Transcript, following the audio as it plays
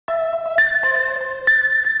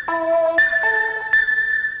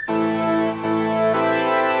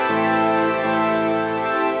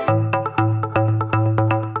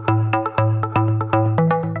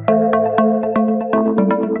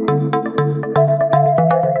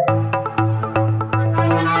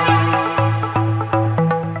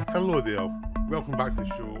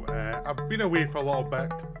been away for a little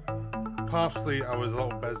bit. Partially, I was a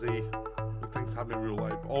little busy with things happening in real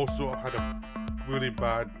life. Also, I had a really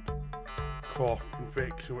bad cough,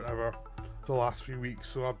 infection, whatever, for the last few weeks.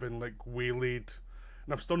 So I've been like waylaid,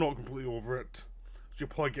 and I'm still not completely over it. So you'll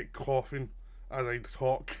probably get coughing as I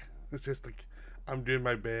talk. It's just like I'm doing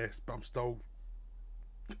my best, but I'm still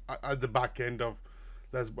at the back end of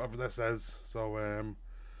this, whatever this is. So I'm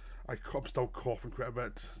still coughing quite a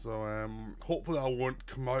bit. So hopefully I won't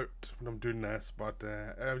come out when I'm doing this, but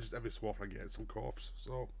just every so often I get some coughs.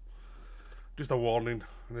 So just a warning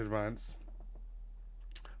in advance.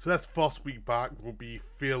 So this first week back will be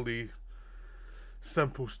fairly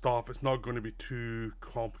simple stuff. It's not going to be too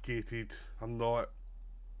complicated. I'm not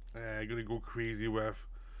going to go crazy with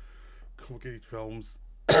complicated films.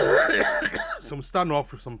 So I'm starting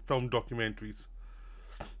off with some film documentaries,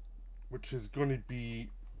 which is going to be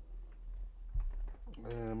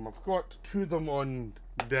I've got 2 of them on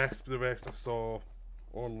disc, but the rest I saw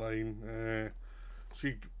online.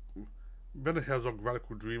 Werner Herzog,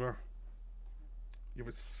 Radical Dreamer. You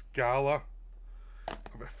have Scala.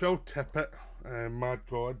 I've got Phil Tippett, Mad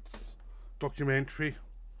Gods documentary,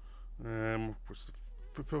 which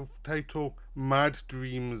the full title Mad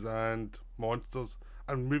Dreams and Monsters,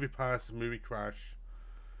 and Moviepass Moviecrash,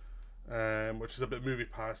 which is a bit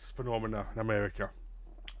Moviepass phenomena in America.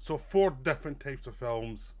 So 4 different types of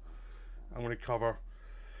films I'm going to cover.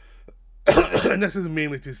 And this is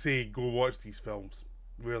mainly to say, go watch these films,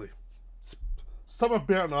 really. Some are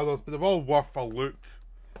better than others, but they're all worth a look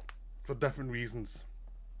for different reasons.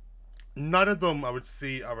 None of them, I would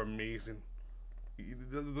say, are amazing.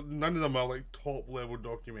 None of them are like top level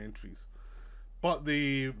documentaries, but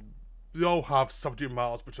they all have subject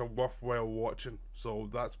matters which are worthwhile watching. So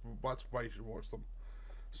that's why you should watch them.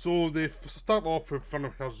 So they start off with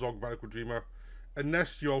Werner Herzog, Radical Dreamer. In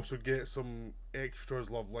this, you also get some extras,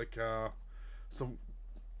 like some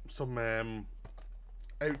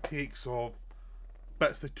outtakes of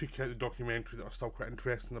bits they took out of the documentary that are still quite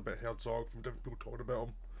interesting about Herzog from different people talking about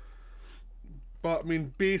him. But I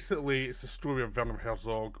mean, basically, it's the story of Werner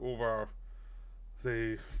Herzog over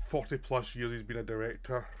the 40 plus years he's been a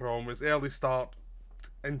director, from his early start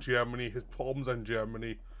in Germany, his problems in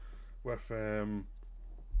Germany with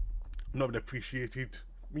not being appreciated.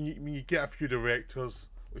 I mean, you get a few directors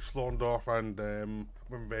like Schlondorf and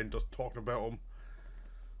Wim Wenders talking about him.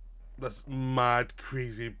 This mad,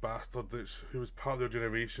 crazy bastard who was part of their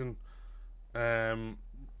generation. And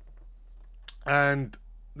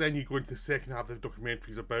then you go into the second half of the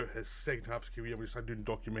documentaries about his second half of his career, where he started doing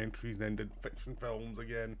documentaries and then did fiction films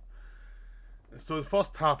again. And so the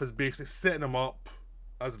first half is basically setting him up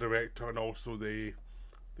as a director and also the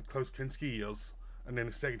Klaus Kinski years. And then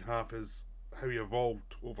the second half is how he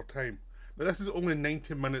evolved over time. Now this is only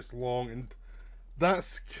 90 minutes long, and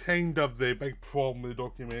that's kind of the big problem with the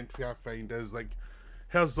documentary, I find, is like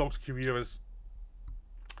Herzog's career is,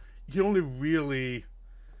 you can only really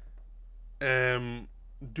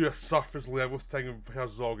do a surface level thing of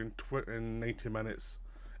Herzog in 90 minutes.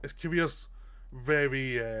 His career's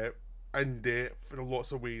very in depth in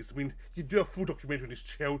lots of ways. I mean, you do a full documentary on his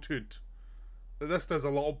childhood. This does a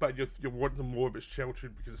little bit. You want to know more of his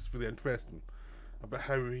childhood because it's really interesting about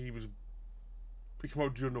how he came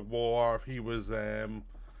out during the war. He was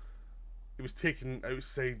taken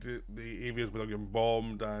outside the areas where they were getting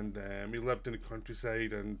bombed, and he lived in the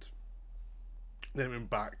countryside, and then went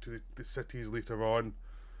back to the cities later on,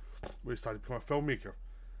 where he started to become a filmmaker.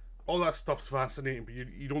 All that stuff's fascinating, but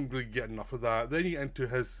you don't really get enough of that. Then you get into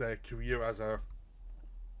his career as a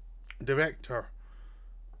director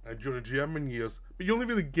during the German years, but you only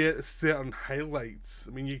really get certain highlights.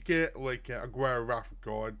 I mean, you get like Aguirre, Wrath of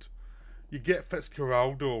God, you get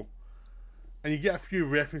Fitzcarraldo, and you get a few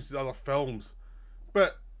references to other films,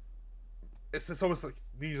 but it's almost like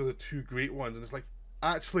these are the 2 great ones, and it's like,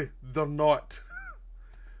 actually, they're not.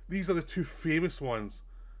 These are the 2 famous ones.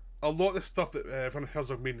 A lot of the stuff that Werner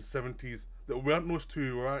Herzog made in the 70s that weren't those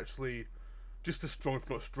 2 were actually just as strong, if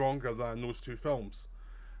not stronger, than those 2 films.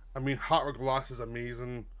 I mean, Heart of Glass is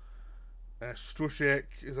amazing. Stroszek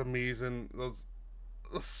is amazing. There's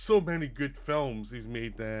so many good films he's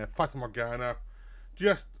made. Fata Morgana, he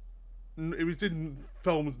was doing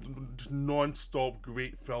films, just non-stop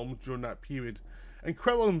great films during that period. And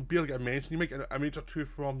quite a lot of them barely get mentioned. You might get a major 2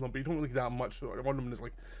 from them, but you don't really get that much. One of them is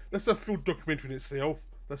like, this is a full documentary in itself.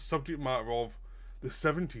 The subject matter of the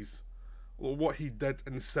 70s. Well, what he did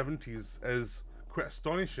in the 70s is quite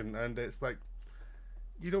astonishing, and it's like,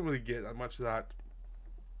 you don't really get that much of that.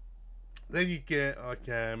 Then you get like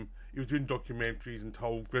he was doing documentaries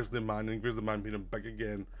until Grizzly Man, and Grizzly Man made him big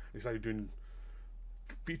again. He started doing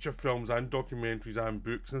feature films and documentaries and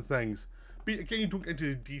books and things. But again, you don't get into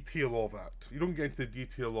the detail of that. You don't get into the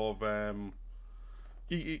detail of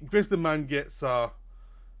because the man gets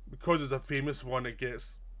because it's a famous one, it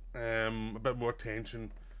gets a bit more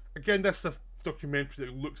attention. Again, this is a documentary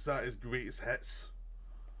that looks at his greatest hits,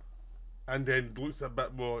 and then looks at a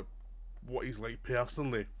bit more what he's like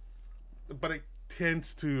personally. But it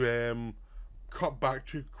tends to cut back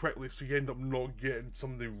too quickly, so you end up not getting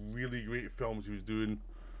some of the really great films he was doing.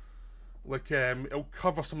 Like, it'll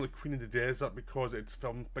cover some of the Queen of the Desert because it's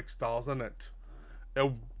filmed big stars in it.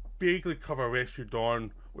 It'll vaguely cover Rescue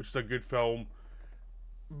Dawn, which is a good film,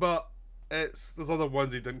 but there's other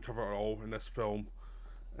ones he didn't cover at all in this film.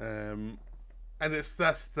 And it's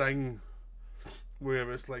this thing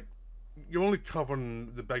where it's like, you're only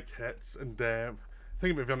covering the big hits, and the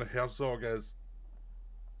thing about Werner Herzog is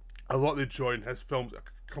a lot of the joy in his films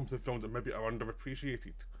comes from films that maybe are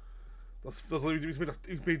underappreciated.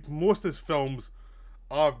 He's made most of his films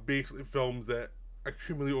are basically films that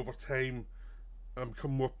accumulate over time and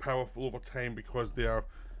become more powerful over time because they are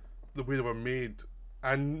the way they were made,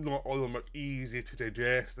 and not all of them are easy to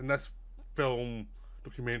digest. And this film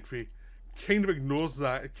documentary kind of ignores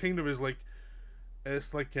that. It kind of is like,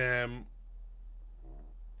 it's like it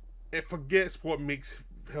forgets what makes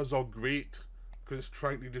Herzog great because it's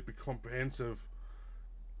trying to just be comprehensive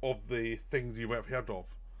of the things you might have heard of,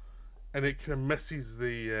 and it kind of misses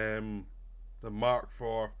the mark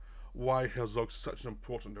for why Herzog's such an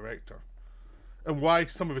important director, and why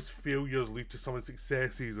some of his failures lead to some of his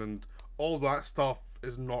successes, and all that stuff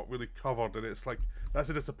is not really covered. And it's like, that's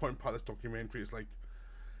a disappointing part of this documentary. It's like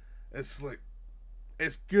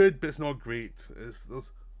it's good, but it's not great. There's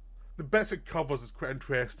the bits it covers is quite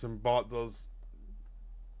interesting, but there's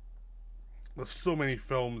so many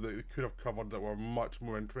films that they could have covered that were much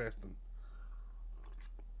more interesting.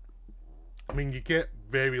 I mean, you get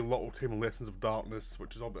very little time in Lessons of Darkness,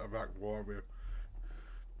 which is all about Iraq War, where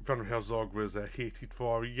Werner Herzog was hated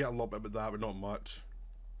for. You get a little bit about that, but not much.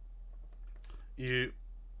 A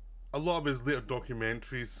lot of his later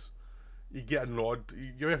documentaries, you get an odd,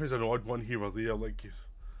 you reference an odd one here or there, like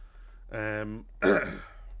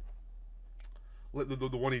like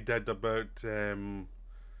the one he did about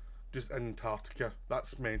just Antarctica,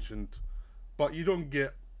 that's mentioned, but you don't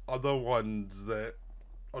get other ones that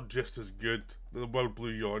are just as good. The World Blue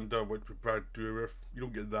Yonder, which with Brad Dourif, you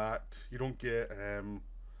don't get that. You don't get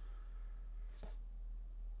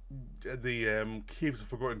the Caves of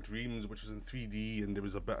Forgotten Dreams, which is in 3D, and there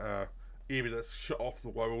was a bit of area that's shut off the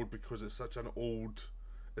world because it's such an old,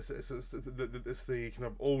 it's the kind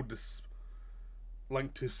of oldest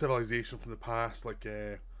link to civilization from the past, like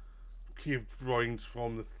cave drawings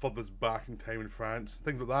from the furthest back in time in France,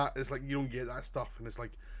 things like that. It's like, you don't get that stuff, and it's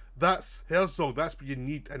like, that's Herzog, that's what you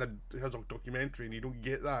need in a Herzog documentary, and you don't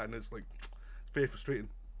get that, and it's like, it's very frustrating.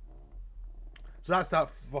 So that's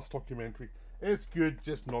that first documentary. It's good,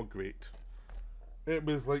 just not great. It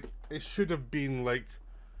was like, it should have been like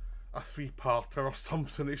a 3-parter or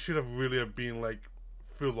something. It should have really have been like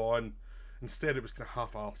full on. Instead it was kind of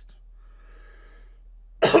half-assed.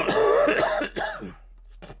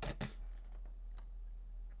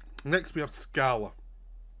 Next we have Scala,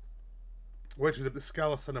 which is at the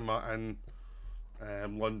Scala Cinema in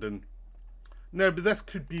London. Now, but this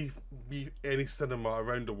could be any cinema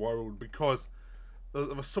around the world, because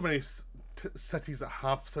there are so many cities that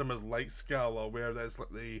have cinemas like Scala, where there's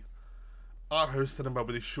like the art house cinema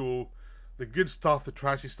where they show the good stuff, the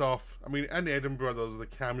trashy stuff. I mean, in Edinburgh there's the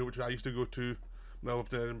Cameo, which I used to go to when I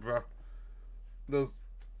lived in Edinburgh. There's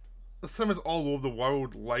cinemas all over the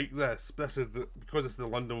world like this. This is because it's the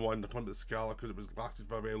London one. I talked about Scala because it was lasted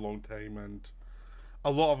for a very long time, and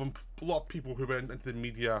a lot of people who went into the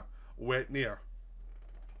media went there.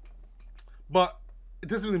 But it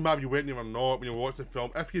doesn't really matter if you went there or not when you're watching the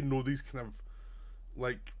film. If you know these kind of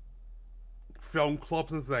like film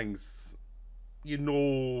clubs and things, you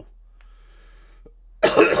know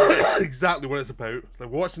exactly what it's about. Like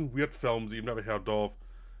watching weird films that you've never heard of,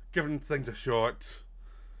 giving things a shot.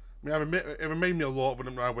 I mean, it reminded me a lot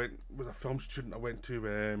when I was a film student. I went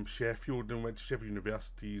to Sheffield and went to Sheffield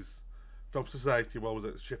University's Film Society while I was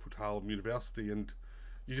at Sheffield Hallam University, and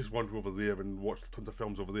you just wander over there and watch tons of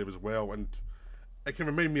films over there as well, and it can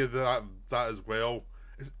remind me of that as well.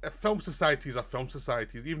 Film societies are film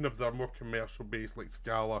societies, even if they're more commercial based like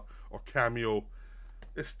Scala or Cameo.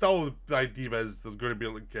 It's still, the idea is there's going to be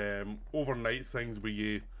like overnight things where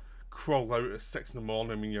you crawl out at 6 in the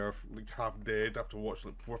morning when you're like half dead after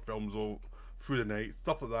watching like 4 films all through the night,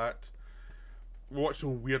 stuff like that.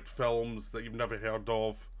 Watching weird films that you've never heard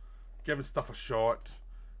of, giving stuff a shot,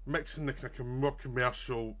 mixing the kind of more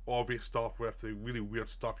commercial, obvious stuff with the really weird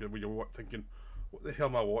stuff when you're thinking, what the hell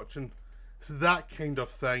am I watching? It's that kind of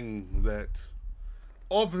thing that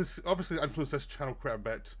obviously influenced this channel quite a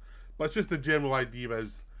bit, but it's just the general idea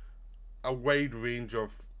is a wide range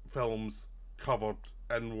of films covered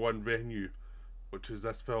in one venue, which is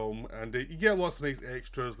this film, and you get lots of nice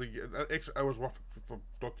extras, like extra hours worth for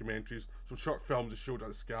documentaries, some short films that showed at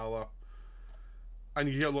the Scala, and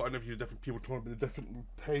you get a lot of interviews with different people talking about the different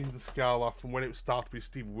times of the Scala, from when it started with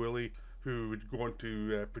Steve Woolley, who would go on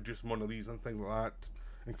to produce Mona Lisa and things like that,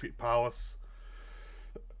 and create Palace,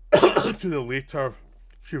 to the later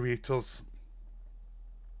curators.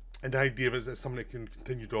 And the idea is that something that can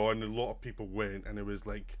continue on, and a lot of people went, and it was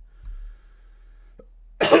like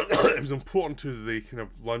it was important to the kind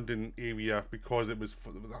of London area because it was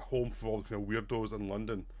a home for all the kind of weirdos in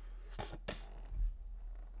London.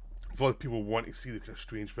 For all the people wanting to see the kind of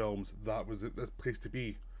strange films, that was this place to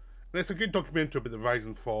be. And it's a good documentary about the rise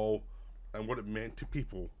and fall and what it meant to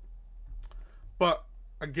people. But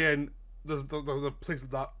again, there's places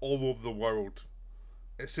like that all over the world.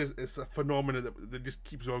 It's a phenomenon that just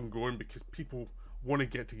keeps on going because people want to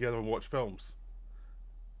get together and watch films.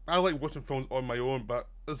 I like watching films on my own, but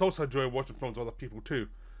there's also a joy of watching films with other people too.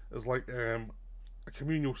 It's like a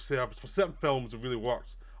communal service. For certain films it really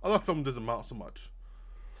works. Other films doesn't matter so much.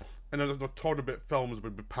 And then they're talking about films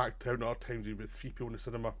would be packed out, and other times you'd be 3 people in the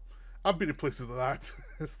cinema. I've been to places like that.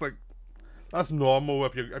 It's like that's normal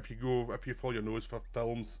if you follow your nose for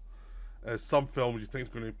films. Some films you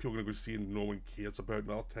think people are going to go see and no one cares about,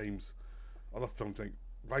 and other times, other films think,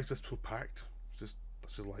 why is this so packed? That's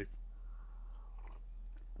just life.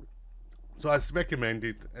 So it's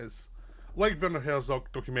recommended. It's like Werner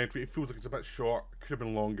Herzog documentary. It feels like it's a bit short. It could have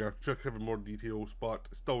been longer. Could have had more details, but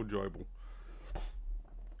it's still enjoyable.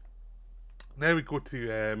 Now we go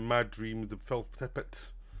to Mad Dreams, the Phil Tippett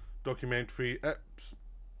documentary.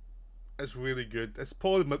 It's really good. It's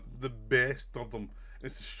probably the best of them.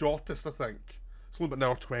 It's the shortest, I think. It's only about an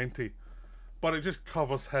hour 20. But it just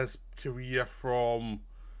covers his career from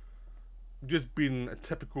just being a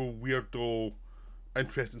typical weirdo,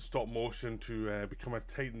 interested in stop motion, to become a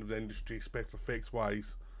titan of the industry, special effects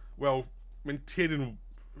wise. Well, maintaining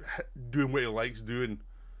doing what he likes doing.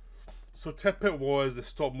 So Tippett was the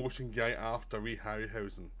stop motion guy after Ray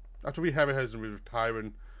Harryhausen. After Ray Harryhausen was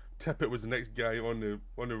retiring, Tippett was the next guy on the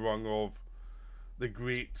rung of the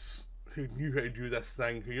greats who knew how to do this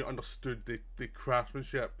thing, who understood the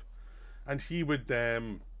craftsmanship. And he would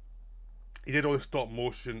he did all the stop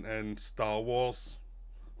motion in Star Wars,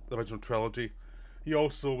 the original trilogy. He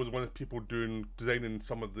also was one of the people designing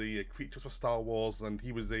some of the creatures for Star Wars, and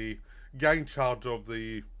he was the guy in charge of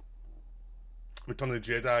the Return of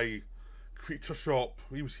the Jedi creature shop.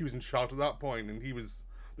 He was in charge at that point, and he was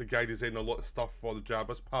the guy designing a lot of stuff for the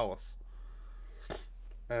Jabba's palace.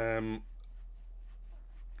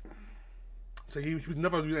 So he was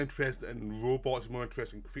never really interested in robots, more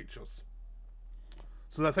interested in creatures.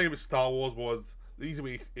 So the thing about Star Wars was, the easy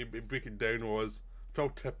way to break it down was, Phil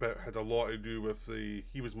Tippett had a lot to do with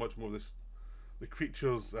he was much more the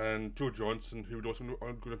creatures, and Joe Johnston, who would also go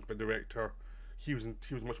on to be a director, he was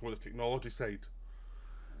much more the technology side.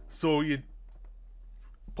 So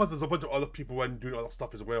plus there's a bunch of other people doing other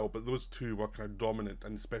stuff as well, but those two were kind of dominant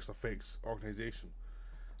in the special effects organisation.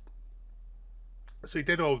 So he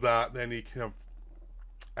did all that, then he kind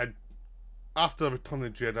of, after Return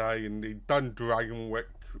of the Jedi, and he'd done Dragonwick,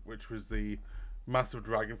 which was the massive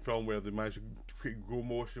dragon film where they managed to create go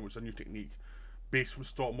motion, which is a new technique based from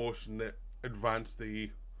stop motion that advanced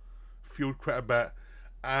the field quite a bit.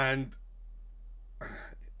 And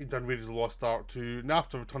he'd done Raiders of the Lost Ark too. And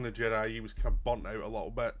after Return of the Jedi, he was kind of burnt out a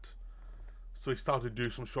little bit. So he started to do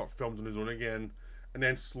some short films on his own again, and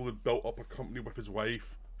then slowly built up a company with his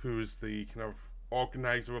wife, who was the kind of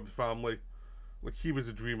organizer of the family. Like, he was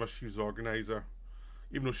a dreamer, she was the organizer,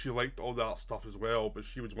 even though she liked all that stuff as well, but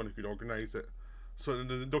she was the one who could organize it. So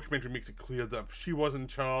the documentary makes it clear that if she was in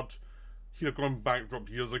charge, he'd have gone bankrupt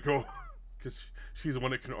years ago, because she's the one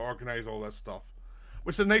that can organize all that stuff.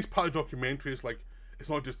 Which is a nice part of the documentary. It's like, it's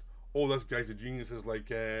not just, oh, this guy's a genius. It's like,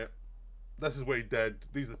 this is what he did,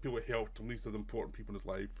 these are the people who helped him, these are the important people in his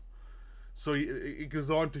life. So it goes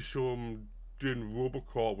on to show him doing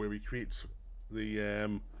Robocop, where he creates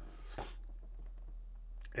the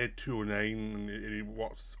Ed 209, and he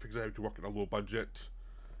figures out how to work at a low budget,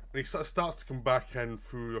 and he sort of starts to come back in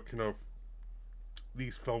through a kind of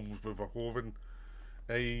these films with Verhoeven.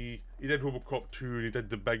 He did Robocop 2, and he did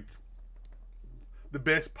the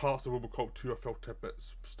best parts of Robocop 2 are Phil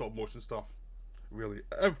Tippett's stop motion stuff. Really,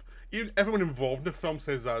 everyone involved in the film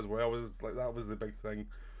says that as well. That was the big thing.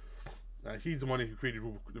 He's the one who created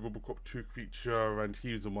the Robocop 2 creature, and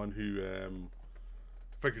he was the one who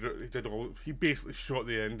figured out, he basically shot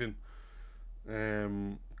the ending.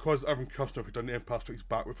 Because Irvin Kershner, who done The Empire Strikes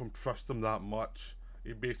Back with him, trusts him that much.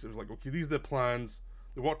 He basically was like, okay, these are the plans.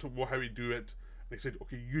 They worked out how we do it. And he said,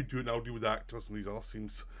 okay, you do it, and I'll deal with the actors and these other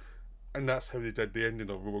scenes. And that's how they did the ending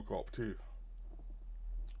of RoboCop 2.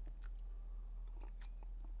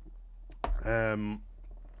 Then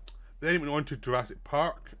he went on to Jurassic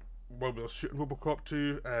Park, while we were shooting RoboCop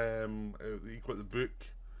 2. He got the book,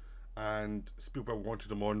 and Spielberg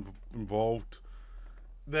wanted him involved.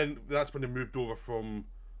 Then that's when they moved over from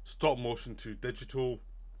stop motion to digital,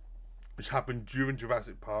 which happened during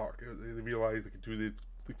Jurassic Park. They realised they could do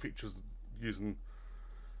the creatures using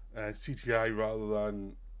CGI rather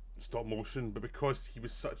than stop motion. But because he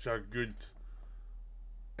was such a good,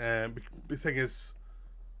 the thing is,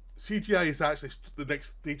 CGI is actually the next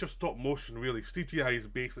stage of stop motion. Really, CGI is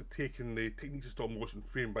basically taking the techniques of stop motion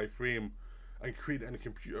frame by frame and creating it in a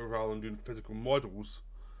computer rather than doing physical models.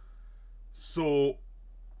 So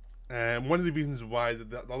one of the reasons why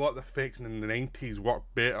a lot of the effects in the 90s work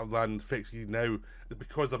better than the effects you now is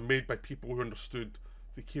because they're made by people who understood,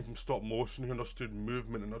 they came from stop motion, who understood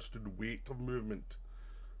movement and understood weight of movement,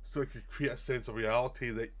 so it could create a sense of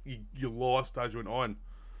reality that you lost as you went on,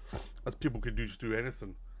 as people could just do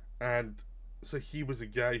anything. And so he was a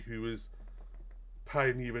guy who was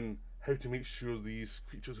pioneering how to make sure these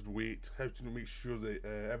creatures had weight, how to make sure that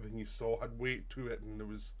everything you saw had weight to it, and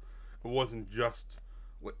it wasn't just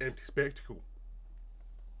like empty spectacle.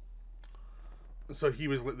 And so he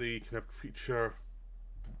was like the kind of creature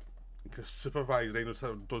supervisor,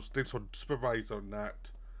 dinosaur supervisor on that,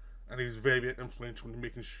 and he was very influential in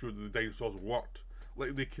making sure that the dinosaurs worked.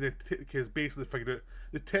 Like they kind of because basically figured out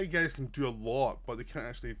the tech guys can do a lot, but they can't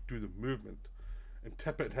actually do the movement. And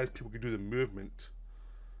Tippett has people who can do the movement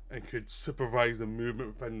and could supervise the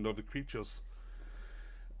movement within of the creatures.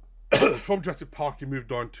 From Jurassic Park, he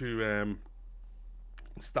moved on to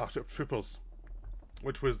Starship Troopers,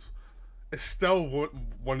 which it's still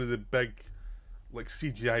one of the big like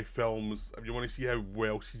CGI films if you want to see how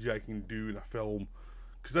well CGI can do in a film,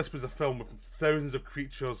 because this was a film with thousands of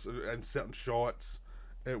creatures and certain shots.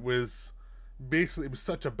 It was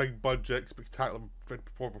such a big budget, spectacular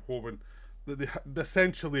for Verhoeven that they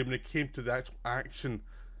essentially, when it came to the actual action,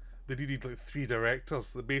 they needed like 3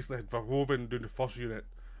 directors. They basically had Verhoeven doing the first unit,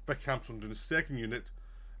 Vic Armstrong doing the second unit,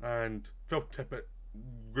 and Phil Tippett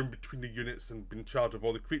going between the units and being in charge of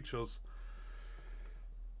all the creatures.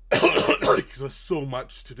 Because there was so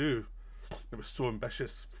much to do. It was so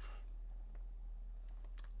ambitious.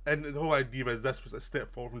 And the whole idea is this was a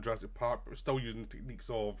step forward from Jurassic Park, but we're still using the techniques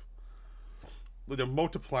of, like, they're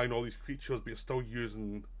multiplying all these creatures, but you're still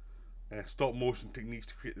using stop motion techniques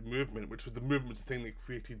to create the movement, which was the movement's the thing that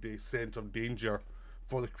created the sense of danger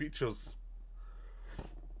for the creatures.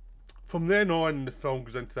 From then on, the film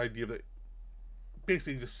goes into the idea that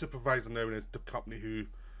basically he's a supervisor now in his company who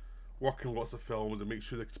work in lots of films and make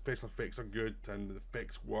sure the special effects are good and the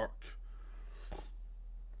effects work.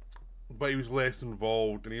 But he was less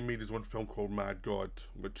involved, and he made his one film called Mad God,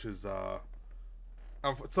 which is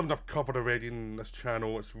something I've covered already in this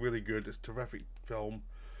channel. It's really good. It's a terrific film.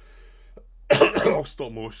 All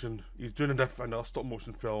stop motion. He's doing another stop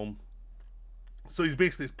motion film. So he's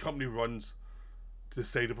basically, his company runs to the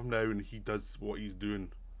side of him now, and he does what he's doing.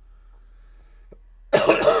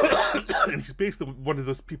 And he's basically one of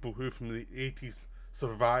those people who from the 80s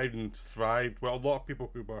survived and thrived. Well, a lot of people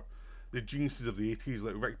who were the geniuses of the 80s,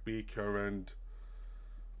 like Rick Baker and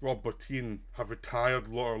Rob Bottin, have retired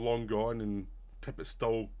or long gone, and Tippett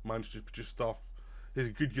still managed to produce stuff. He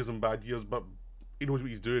has good years and bad years, but he knows what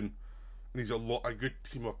he's doing, and he's a good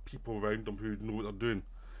team of people around him who know what they're doing.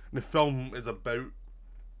 And the film is about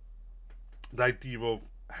the idea of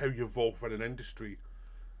how you evolve within an industry,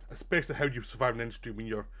 especially how you survive an industry when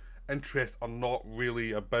your interests are not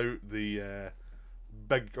really about the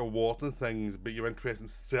big awards and things, but you're interested in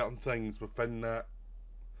certain things within that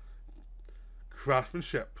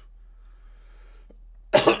craftsmanship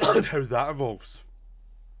and how that evolves.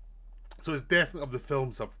 So it's definitely, of the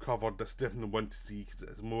films I've covered, it's definitely one to see, because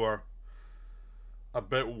it's more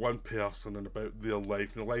about one person and about their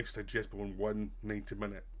life, and their life's digestible in one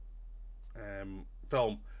 90-minute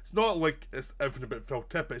film. It's not like it's everything about Phil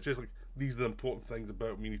Tippett, it's just like these are the important things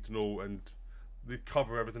about me you need to know, and they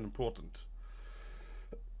cover everything important.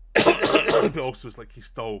 But also it's like he's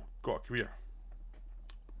still got a career.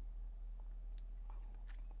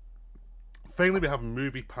 Finally, we have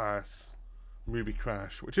Moviepass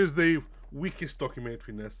Moviecrash, which is the weakest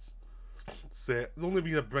documentary in this set. The only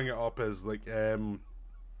reason I bring it up is like it's an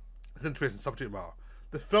interesting subject matter.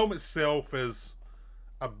 The film itself is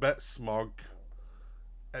a bit smug.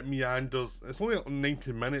 It meanders. It's only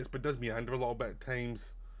 90 minutes, but it does meander a little bit at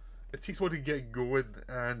times. It takes a while to get going,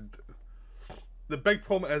 and the big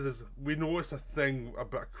problem is we know it's a thing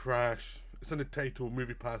about a crash. It's in the title,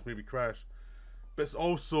 Moviepass Moviecrash, but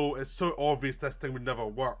it's so obvious this thing would never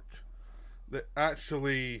work that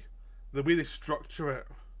actually the way they structure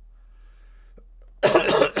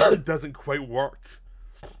it doesn't quite work,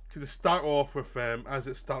 because they start off with as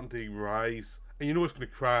it's starting to rise, and you know it's going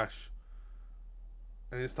to crash,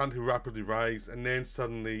 and it's starting to rapidly rise, and then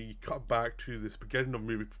suddenly you cut back to this beginning of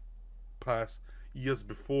Moviepass years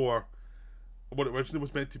before what it originally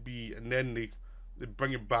was meant to be, and then they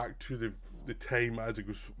bring it back to the time as it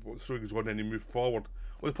goes, the story goes on, and they move forward.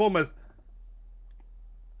 Well, the problem is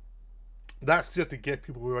that's just to get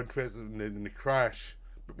people who are interested in the crash,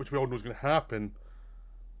 which we all know is going to happen.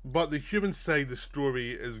 But the human side of the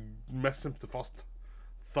story is missing for the first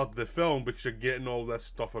third of the film, because you're getting all this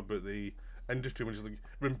stuff about the industry, which is like,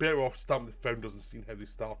 we've been better off starting with the founders and seeing how they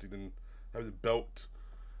started and how they built.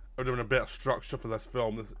 I would have been a better structure for this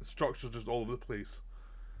film. The structure's just all over the place.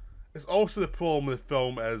 It's also the problem with the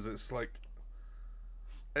film is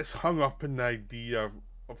it's hung up in the idea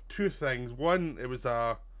of two things. One, it was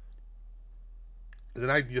an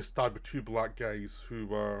idea started with two black guys who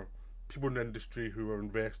were people in the industry, who were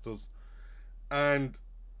investors, and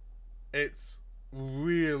it's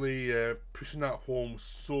really pushing that home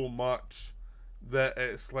so much that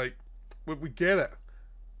it's like, we get it,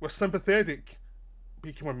 we're sympathetic, but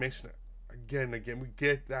you can't mention it again and again. We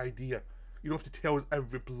get the idea. You don't have to tell us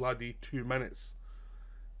every bloody 2 minutes.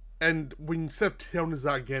 And when instead of telling us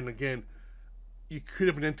that again and again, you could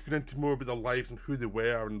have been going into more about their lives and who they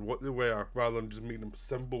were and what they were, rather than just making them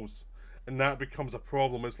symbols. And that becomes a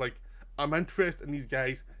problem. It's like, I'm interested in these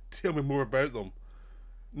guys, tell me more about them.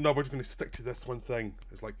 No, we're just going to stick to this one thing.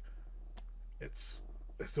 It's like, it's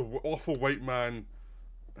an awful white man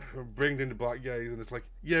bringing in the black guys, and it's like,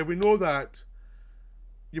 yeah, we know that.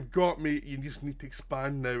 You've got me, you just need to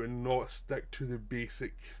expand now and not stick to the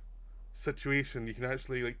basic situation. You can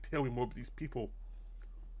actually like tell me more about these people.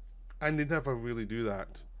 And they never really do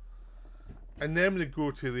that. And then when they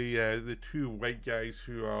go to the two white guys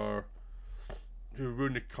who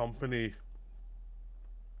ruin the company,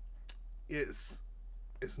 it's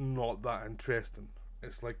not that interesting.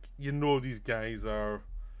 It's like, you know, these guys have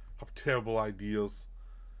terrible ideas,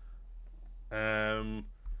 and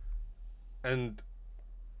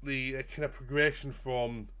the kind of progression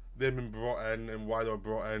from them being brought in and why they were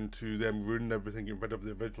brought in to them ruining everything, getting rid of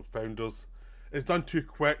the original founders, is done too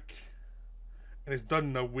quick, and it's done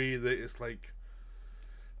in a way that it's like,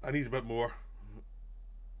 I need a bit more.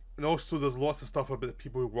 And also there's lots of stuff about the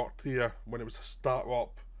people who worked here when it was a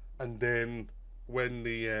start-up, and then when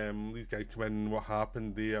these guys came in, what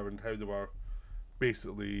happened there and how they were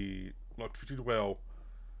basically not treated well.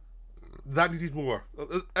 That needed more.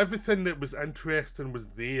 Everything that was interesting was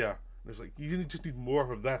there. And it's like, you just need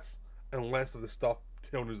more of this and less of the stuff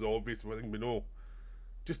telling us the obvious everything we know.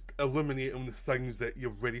 Just eliminating the things that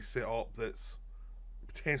you've already set up that's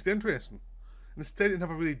potentially interesting. And instead it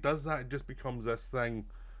never really does that. It just becomes this thing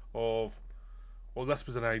of, well, this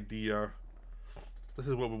was an idea, this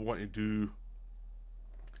is what we want to do,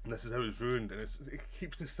 and this is how it's ruined. And it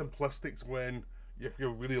keeps the simplistics when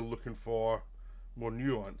you're really looking for more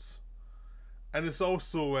nuance. And it's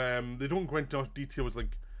also, they don't go into enough detail. It's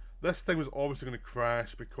like, this thing was obviously going to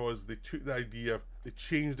crash because they took the idea, they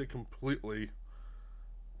changed it completely,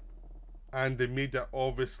 and they made it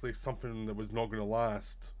obviously something that was not going to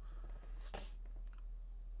last.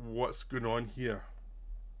 What's going on here?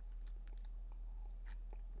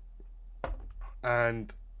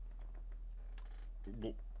 And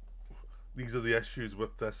well, these are the issues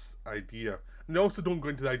with this idea. And they also don't go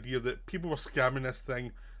into the idea that people were scamming this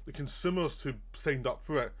thing. The consumers who signed up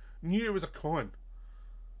for it knew it was a con.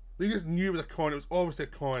 They just knew it was a con. It was obviously a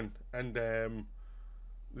con. And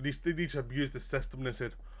they just abused the system, and they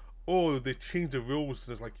said, oh, they changed the rules.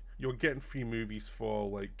 And it's like, you're getting free movies for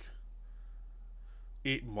like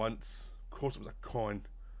 8 months. Of course it was a con.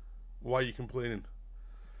 Why are you complaining?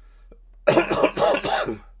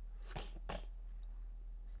 The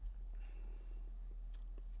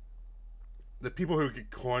people who get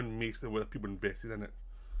con makes it where the people invested in it.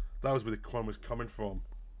 That was where the con was coming from.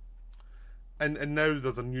 And now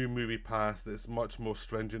there's a new Moviepass that's much more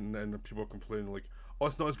stringent, and people are complaining like, oh,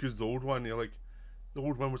 it's not as good as the old one. You're like, the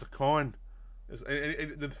old one was a con.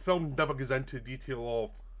 The film never goes into detail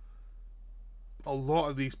of a lot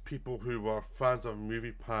of these people who were fans of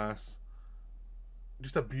Moviepass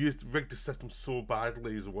just rigged the system so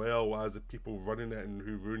badly, as well as the people running it and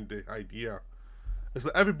who ruined the idea. It's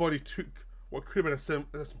like everybody took what could have been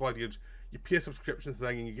a simple idea. You pay a subscription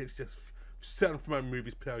thing and you get just certain amount of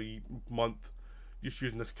movies per month. just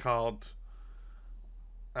using this card,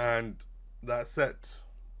 and that's it.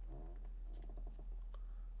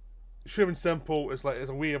 Sure and simple. It's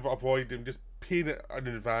a way of avoiding just paying it in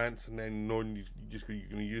advance and then knowing you're going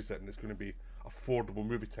to use it, and it's going to be affordable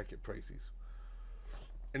movie ticket prices.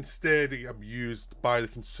 Instead, it abused by the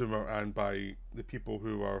consumer and by the people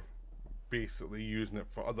who are basically using it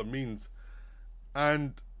for other means,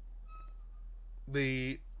 and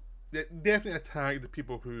they definitely attack the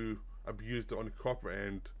people who abused it on the corporate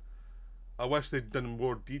end. I wish they'd done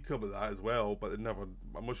more detail about that as well, but they never.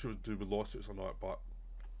 I'm not sure if it was to do with lawsuits or not, but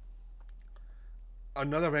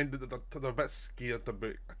another end that they're a bit scared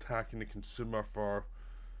about attacking the consumer for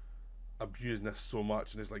abusing this so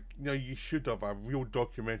much, and it's like, you should have. A real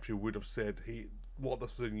documentary would have said, hey, what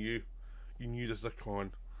this was in you knew this was a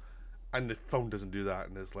con, and the film doesn't do that.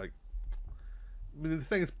 And it's like, I mean, the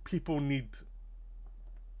thing is, people need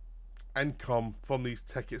income from these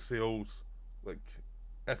ticket sales. Like,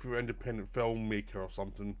 if you're an independent filmmaker or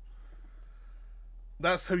something,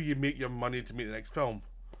 that's how you make your money to make the next film.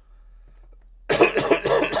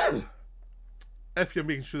 If you're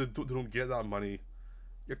making sure they don't get that money,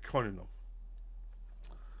 you're conning them.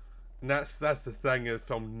 And that's the thing the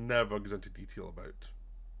film never goes into detail about.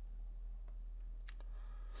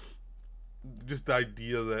 Just the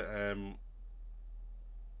idea that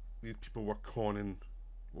these people were conning,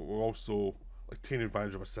 were also like taking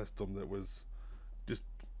advantage of a system that was just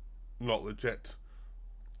not legit,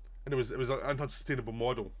 and it was an unsustainable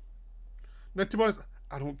model. Now, to be honest,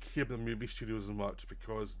 I don't care about the movie studios as much,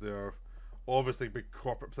 because they're obviously big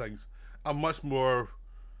corporate things. I'm much more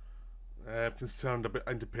concerned about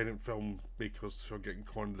independent filmmakers who are getting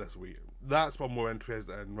conned this way. That's what I'm more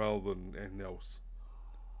interested in rather than anything else.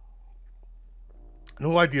 The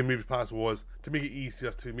whole idea of Moviepass was to make it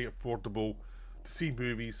easier, to make it affordable, to see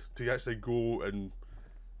movies, to actually go and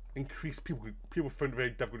increase people. People found it very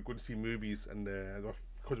difficult to go to see movies, and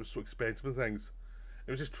because it was so expensive and things,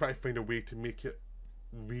 it was just trying to find a way to make it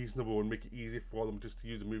reasonable and make it easy for them just to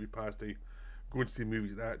use the Moviepass to go and see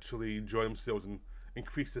movies and actually enjoy themselves and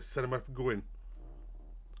increase the cinema going.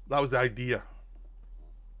 That was the idea,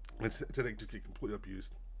 and it's just get completely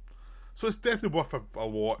abused. So it's definitely worth a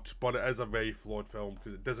watch, but it is a very flawed film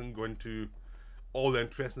because it doesn't go into all the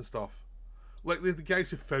interesting stuff. Like the guys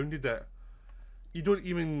who founded it, you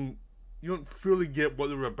don't fully get what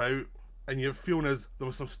they were about, and your feeling is there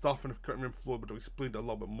was some stuff in the cutting room floor, but they explained it a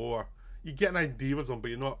little bit more. You get an idea of them, but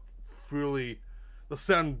you're not fully. There's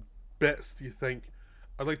certain bits you think,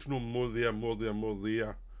 I'd like to know more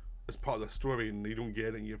there, as part of the story, and you don't get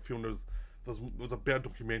it, and you feel there's a better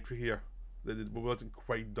documentary here that wasn't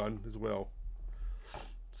quite done as well.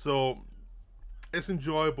 So it's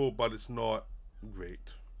enjoyable, but it's not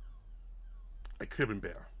great. It could have been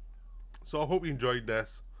better. So I hope you enjoyed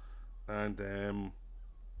this, and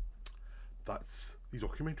that's the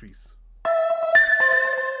documentaries.